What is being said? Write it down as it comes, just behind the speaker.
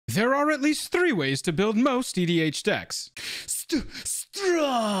There are at least 3 ways to build most EDH decks. Strong.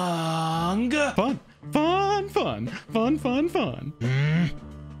 Fun.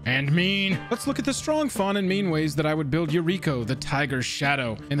 And mean. Let's look at the strong, fun, and mean ways that I would build Yuriko, the Tiger's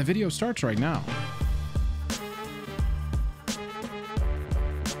Shadow. And the video starts right now.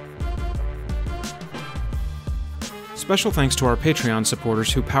 Special thanks to our Patreon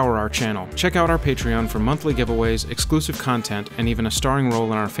supporters who power our channel. Check out our Patreon for monthly giveaways, exclusive content, and even a starring role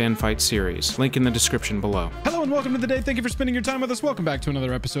in our fan fight series. Link in the description below. Hello and welcome to the day. Thank you for spending your time with us. Welcome back to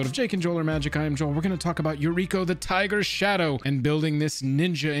another episode of Jake and Joel Are Magic. I am Joel. We're going to talk about Yuriko, the Tiger's Shadow, and building this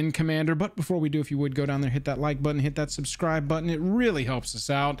ninja in Commander. But before we do, if you would go down there, hit that like button, hit that subscribe button. It really helps us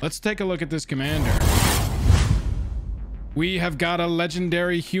out. Let's take a look at this Commander. We have got a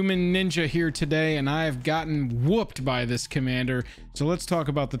legendary human ninja here today, and I have gotten whooped by this commander. So let's talk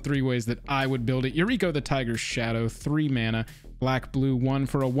about the 3 ways that I would build it. Yuriko, the Tiger's Shadow, 3 mana, black, blue, 1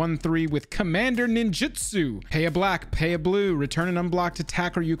 for a 1/3 with Commander Ninjutsu. Pay a black, pay a blue, return an unblocked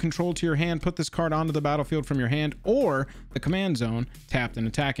attacker you control to your hand, put this card onto the battlefield from your hand or the command zone, tapped and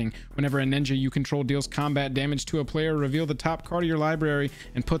attacking. Whenever a ninja you control deals combat damage to a player, reveal the top card of your library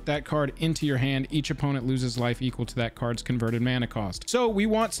and put that card into your hand. Each opponent loses life equal to that card's converted mana cost. So we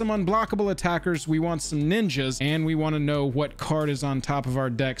want some unblockable attackers, we want some ninjas, and we want to know what card is on top of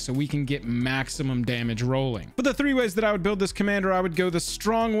our deck so we can get maximum damage rolling. For the 3 ways that I would build this commander, I would go the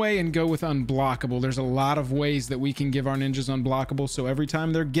strong way and go with unblockable. There's a lot of ways that we can give our ninjas unblockable, so every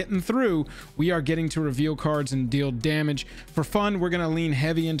time they're getting through, we are getting to reveal cards and deal damage. For fun, we're going to lean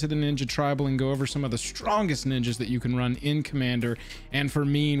heavy into the ninja tribal and go over some of the strongest ninjas that you can run in Commander. And for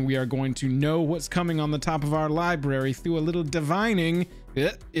mean, we are going to know what's coming on the top of our library through a little divining,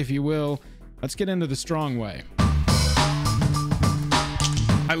 if you will. Let's get into the strong way.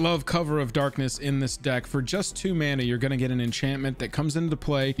 I love Cover of Darkness in this deck. For just 2 mana, you're going to get an enchantment that comes into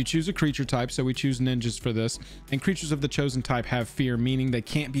play. You choose a creature type, so we choose ninjas for this. And creatures of the chosen type have fear, meaning they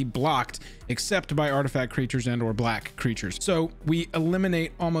can't be blocked except by artifact creatures and or black creatures. So we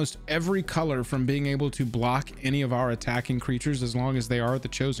eliminate almost every color from being able to block any of our attacking creatures as long as they are the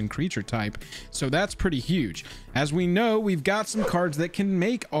chosen creature type. So that's pretty huge. As we know, we've got some cards that can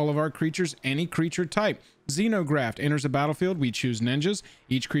make all of our creatures any creature type. Xenograft enters a battlefield, we choose ninjas.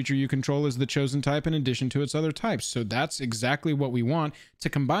 Each creature you control is the chosen type in addition to its other types. So that's exactly what we want to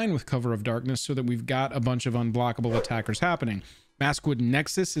combine with Cover of Darkness so that we've got a bunch of unblockable attackers happening. Maskwood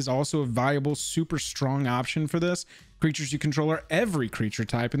Nexus is also a viable, super strong option for this. Creatures you control are every creature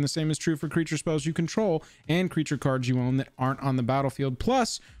type, and the same is true for creature spells you control and creature cards you own that aren't on the battlefield.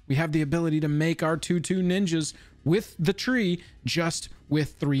 Plus, we have the ability to make our 2/2 ninjas with the tree just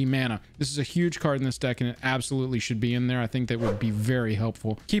with 3 mana. This is a huge card in this deck, and it absolutely should be in there. I think that would be very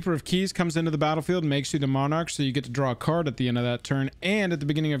helpful. Keeper of Keys comes into the battlefield, makes you the Monarch, so you get to draw a card at the end of that turn, and at the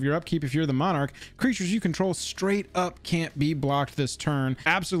beginning of your upkeep, if you're the Monarch, creatures you control straight up can't be blocked this turn.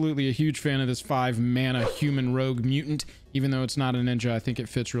 Absolutely a huge fan of this 5 mana human rogue mutant. Even though it's not a ninja, I think it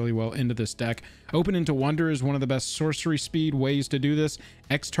fits really well into this deck. Open into Wonder is one of the best sorcery speed ways to do this.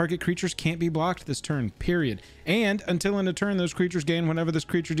 X target creatures can't be blocked this turn, period. And until end of turn, those creatures gain whenever this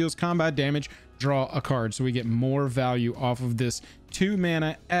creature deals combat damage, draw a card. So we get more value off of this 2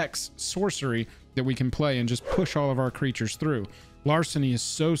 mana X sorcery that we can play and just push all of our creatures through. Larceny is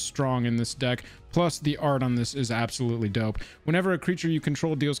so strong in this deck, plus the art on this is absolutely dope. Whenever a creature you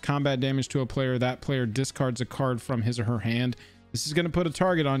control deals combat damage to a player, that player discards a card from his or her hand. This is going to put a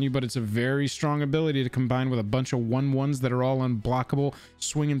target on you, but it's a very strong ability to combine with a bunch of 1/1s that are all unblockable,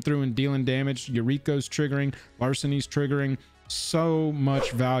 swinging through and dealing damage. Yuriko's triggering, Larceny's triggering. So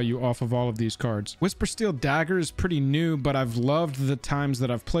much value off of all of these cards. Whispersteel Dagger is pretty new, but I've loved the times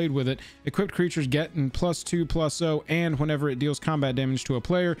that I've played with it. Equipped creatures get in +2/+0, and whenever it deals combat damage to a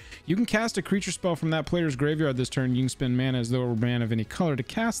player, you can cast a creature spell from that player's graveyard this turn. You can spend mana as though it were mana of any color to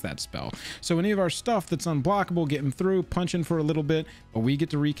cast that spell. So any of our stuff that's unblockable, getting through, punching for a little bit, but we get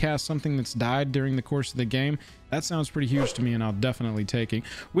to recast something that's died during the course of the game. That sounds pretty huge to me, and I'll definitely take it.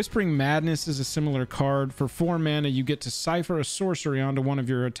 Whispering Madness is a similar card. For 4 mana, you get to cipher a sorcery onto one of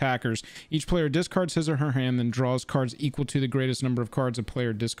your attackers. Each player discards his or her hand, then draws cards equal to the greatest number of cards a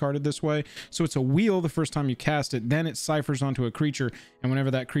player discarded this way. So it's a wheel the first time you cast it, then it ciphers onto a creature, and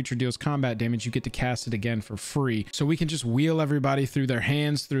whenever that creature deals combat damage, you get to cast it again for free. So we can just wheel everybody through their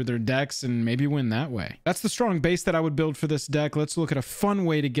hands, through their decks, and maybe win that way. That's the strong base that I would build for this deck. Let's look at a fun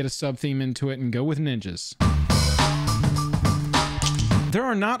way to get a sub-theme into it and go with ninjas. There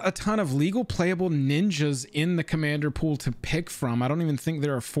are not a ton of legal playable ninjas in the commander pool to pick from. I don't even think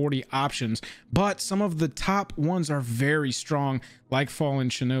there are 40 options, but some of the top ones are very strong, like Fallen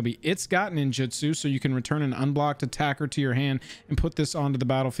Shinobi. It's got ninjutsu, so you can return an unblocked attacker to your hand and put this onto the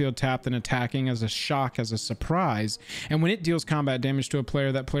battlefield tapped and attacking as a shock, as a surprise. And when it deals combat damage to a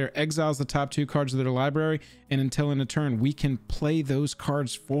player, that player exiles the top 2 cards of their library, and until end of turn, we can play those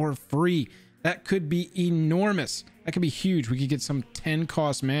cards for free. That could be enormous. That could be huge. We could get some 10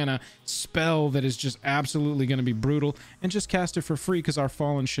 cost mana spell that is just absolutely going to be brutal and just cast it for free because our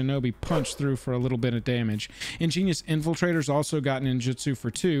Fallen Shinobi punched through for a little bit of damage. Ingenious Infiltrator's also got ninjutsu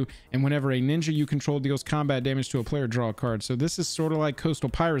for 2, and whenever a ninja you control deals combat damage to a player, draw a card. So this is sort of like Coastal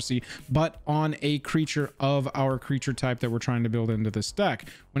Piracy, but on a creature of our creature type that we're trying to build into this deck.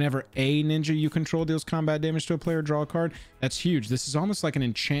 Whenever a ninja you control deals combat damage to a player, draw a card. That's huge. This is almost like an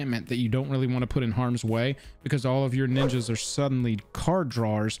enchantment that you don't really want to put in harm's way because all of your ninjas are suddenly card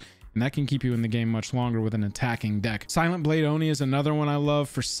drawers, and that can keep you in the game much longer with an attacking deck. Silent Blade Oni is another one I love.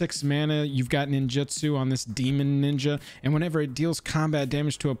 For 6 mana, you've got ninjutsu on this demon ninja, and whenever it deals combat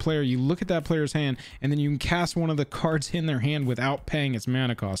damage to a player, you look at that player's hand, and then you can cast one of the cards in their hand without paying its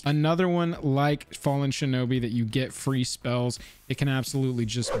mana cost. Another one like Fallen Shinobi that you get free spells. It can absolutely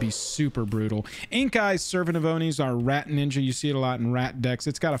just be super brutal. Ink Eye Servant of Oni's our rat ninja. You see it a lot in rat decks.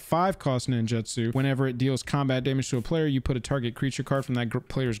 It's got a 5 cost ninjutsu. Whenever it deals combat damage to a player, you put a target creature card from that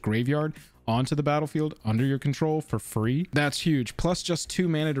player's graveyard onto the battlefield under your control for free. That's huge. Plus just 2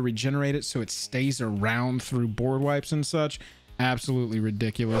 mana to regenerate it so it stays around through board wipes and such. Absolutely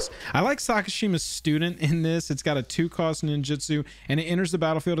ridiculous. I like Sakashima's Student in this. It's got a 2 cost ninjutsu, and it enters the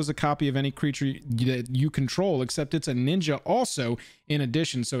battlefield as a copy of any creature that you control, except it's a ninja also in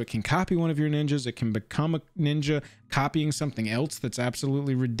addition, so it can copy one of your ninjas. It can become a ninja copying something else that's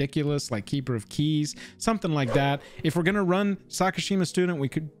absolutely ridiculous, like Keeper of Keys, something like that. If we're gonna run Sakashima Student, we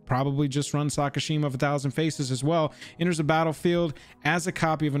could probably just run Sakashima of 1,000 Faces as well. Enters the battlefield as a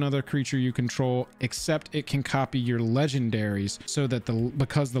copy of another creature you control, except it can copy your legendaries, so that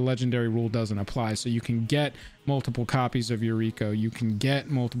because the legendary rule doesn't apply. So you can get multiple copies of Yuriko, you can get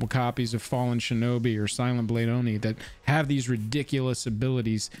multiple copies of Fallen Shinobi or Silent Blade Oni that have these ridiculous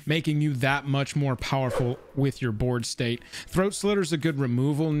abilities, making you that much more powerful with your board state. Throat Slitter's a good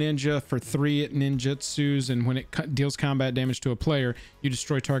removal ninja for 3 ninjutsus, and when it deals combat damage to a player, you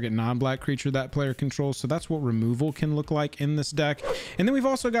destroy target non-black creature that player controls. So that's what removal can look like in this deck. And then we've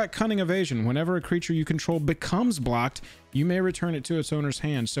also got Cunning Evasion. Whenever a creature you control becomes blocked, you may return it to its owner's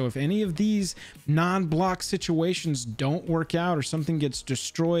hand. So if any of these non-block situations don't work out, or something gets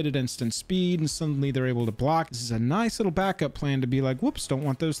destroyed at instant speed and suddenly they're able to block, this is a nice little backup plan to be like, whoops, don't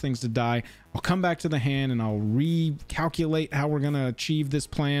want those things to die. I'll come back to the hand and I'll recalculate how we're going to achieve this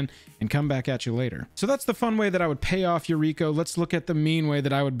plan and come back at you later. So that's the fun way that I would pay off Yuriko. Let's look at the mean way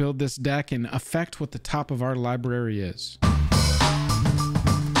that I would build this deck and affect what the top of our library is.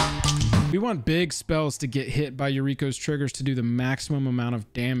 We want big spells to get hit by Yuriko's triggers to do the maximum amount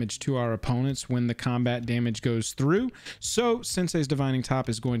of damage to our opponents when the combat damage goes through. So Sensei's Divining Top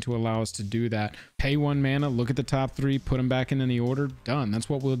is going to allow us to do that. Pay 1 mana, look at the top 3, put them back in any order, done. That's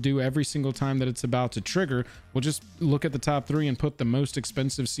what we'll do every single time that it's about to trigger. We'll just look at the top 3 and put the most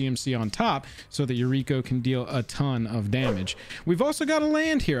expensive CMC on top so that Yuriko can deal a ton of damage. We've also got a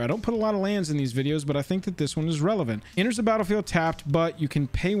land here. I don't put a lot of lands in these videos, but I think that this one is relevant. Enters the battlefield tapped, but you can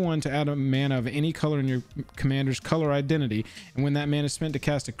pay 1 to add a mana of any color in your commander's color identity, and when that mana is spent to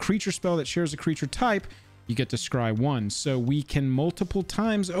cast a creature spell that shares a creature type, you get to scry 1. So we can multiple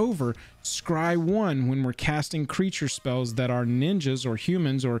times over scry 1 when we're casting creature spells that are ninjas or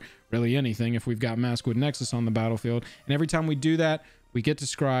humans or really anything if we've got Maskwood Nexus on the battlefield. And every time we do that, we get to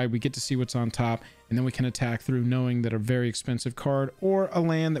scry, we get to see what's on top, and then we can attack through knowing that a very expensive card or a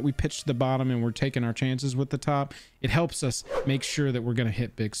land that we pitched to the bottom and we're taking our chances with the top. It helps us make sure that we're going to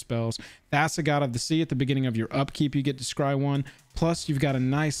hit big spells. Thassa, God of the Sea, at the beginning of your upkeep, you get to scry 1. Plus, you've got a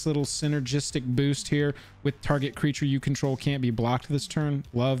nice little synergistic boost here with target creature you control can't be blocked this turn.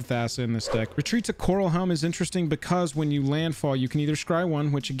 Love Thassa in this deck. Retreat to Coral Helm is interesting because when you landfall, you can either scry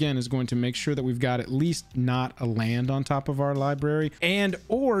 1, which again is going to make sure that we've got at least not a land on top of our library, and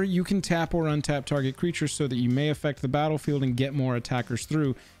or you can tap or untap target creatures so that you may affect the battlefield and get more attackers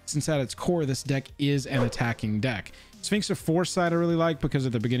through, since at its core this deck is an attacking deck. Sphinx of Foresight I really like because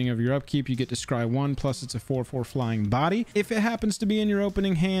at the beginning of your upkeep you get to scry 1, plus it's a 4/4 flying body. If it happens to be in your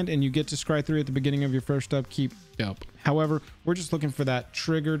opening hand and you get to scry 3 at the beginning of your first upkeep, dope. However, we're just looking for that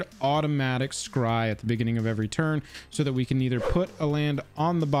triggered automatic scry at the beginning of every turn so that we can either put a land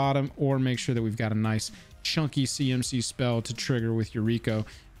on the bottom or make sure that we've got a nice chunky CMC spell to trigger with Yuriko.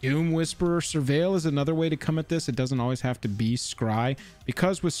 Doom Whisperer. Surveil is another way to come at this. It doesn't always have to be Scry,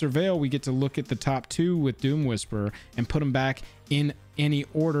 because with Surveil we get to look at the top 2 with Doom Whisperer and put them back in any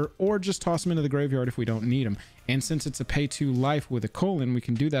order, or just toss them into the graveyard if we don't need them. And since it's a pay 2 life with a colon, we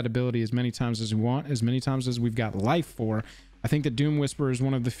can do that ability as many times as we want, as many times as we've got life for. I think that Doom Whisperer is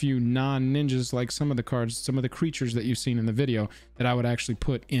one of the few non-ninjas, like some of the cards, some of the creatures that you've seen in the video, that I would actually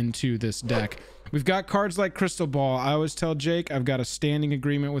put into this deck. We've got cards like Crystal Ball. I always tell Jake, I've got a standing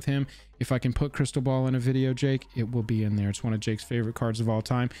agreement with him. If I can put Crystal Ball in a video, Jake, it will be in there. It's one of Jake's favorite cards of all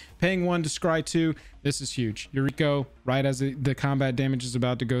time. Paying 1 to scry 2. This is huge. Yuriko, right as the combat damage is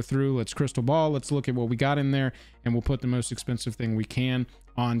about to go through, let's Crystal Ball. Let's look at what we got in there, and we'll put the most expensive thing we can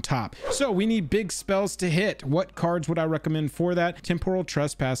on top. So we need big spells to hit. What cards would I recommend for that? Temporal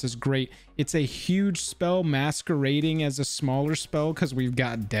Trespass is great. It's a huge spell masquerading as a smaller spell because we've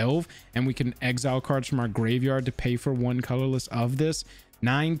got Delve, and we can exile cards from our graveyard to pay for 1 colorless of this.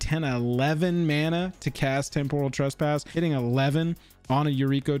 9, 10, 11 mana to cast Temporal Trespass, hitting 11 on a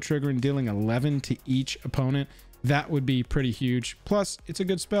Yuriko trigger and dealing 11 to each opponent. That would be pretty huge. Plus, it's a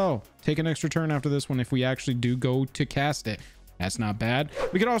good spell. Take an extra turn after this one if we actually do go to cast it. That's not bad.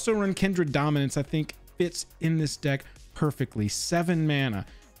 We could also run Kindred Dominance. I think fits in this deck perfectly. 7 mana.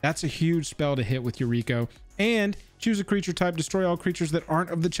 That's a huge spell to hit with Yuriko. And choose a creature type, destroy all creatures that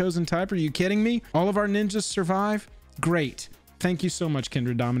aren't of the chosen type. Are you kidding me? All of our ninjas survive? Great. Thank you so much,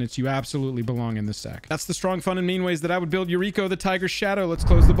 Kindred Dominance. You absolutely belong in this deck. That's the strong, fun, and mean ways that I would build Yuriko the Tiger's Shadow. Let's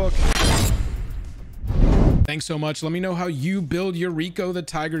close the book. Thanks so much. Let me know how you build Yuriko the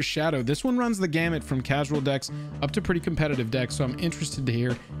Tiger's Shadow. This one runs the gamut from casual decks up to pretty competitive decks, so I'm interested to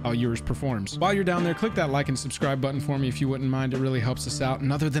hear how yours performs. While you're down there, click that like and subscribe button for me if you wouldn't mind. It really helps us out.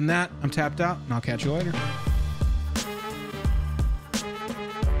 And other than that, I'm tapped out, and I'll catch you later.